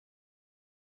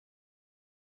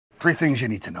3 things you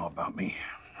need to know about me.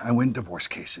 I win divorce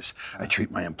cases. I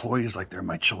treat my employees like they're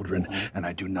my children, and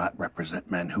I do not represent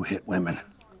men who hit women.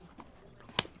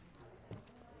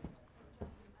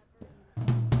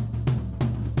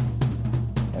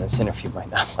 This interview might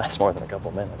not last more than a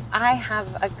couple minutes. I have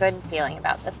a good feeling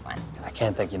about this one. I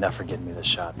can't thank you enough for getting me this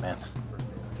shot, man.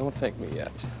 Don't thank me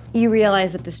yet. You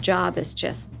realize that this job is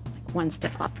just like one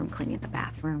step up from cleaning the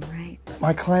bathroom, right?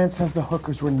 My client says the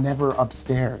hookers were never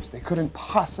upstairs. They couldn't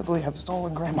possibly have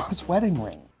stolen Grandma's wedding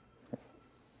ring.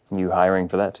 You hiring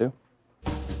for that, too?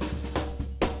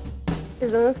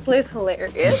 Isn't this place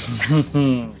hilarious?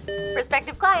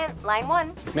 Prospective client, line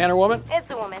 1. Man or woman? It's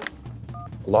a woman.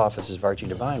 Law offices of Archie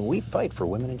Devine, we fight for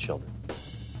women and children.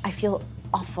 I feel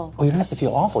awful. Well, you don't have to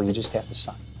feel awful, you just have to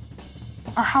sign.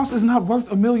 Our house is not worth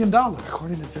 $1 million.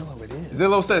 According to Zillow, it is.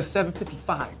 Zillow says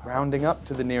 755. Rounding up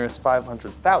to the nearest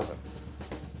 500,000.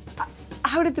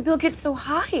 How did the bill get so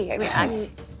high? I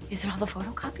mean, is it all the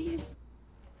photocopying?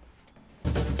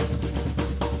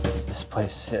 This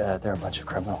place, they're a bunch of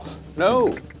criminals.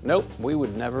 No, nope, we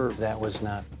would never, that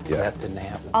didn't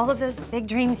happen. All of those big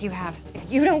dreams you have,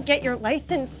 if you don't get your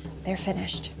license, they're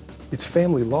finished. It's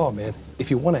family law, man.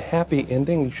 If you want a happy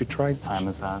ending, you should try Time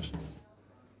massage.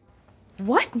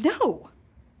 What? No.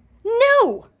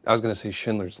 No! I was gonna say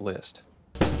Schindler's List.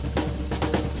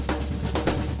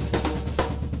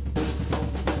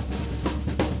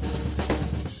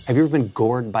 Have you ever been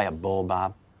gored by a bull,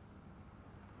 Bob?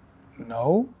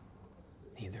 No?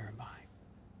 Neither have I.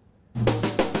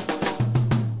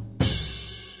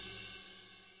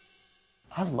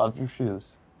 I love your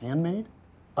shoes. Handmade?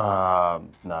 No, I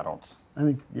don't. I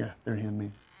think, yeah, they're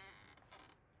handmade.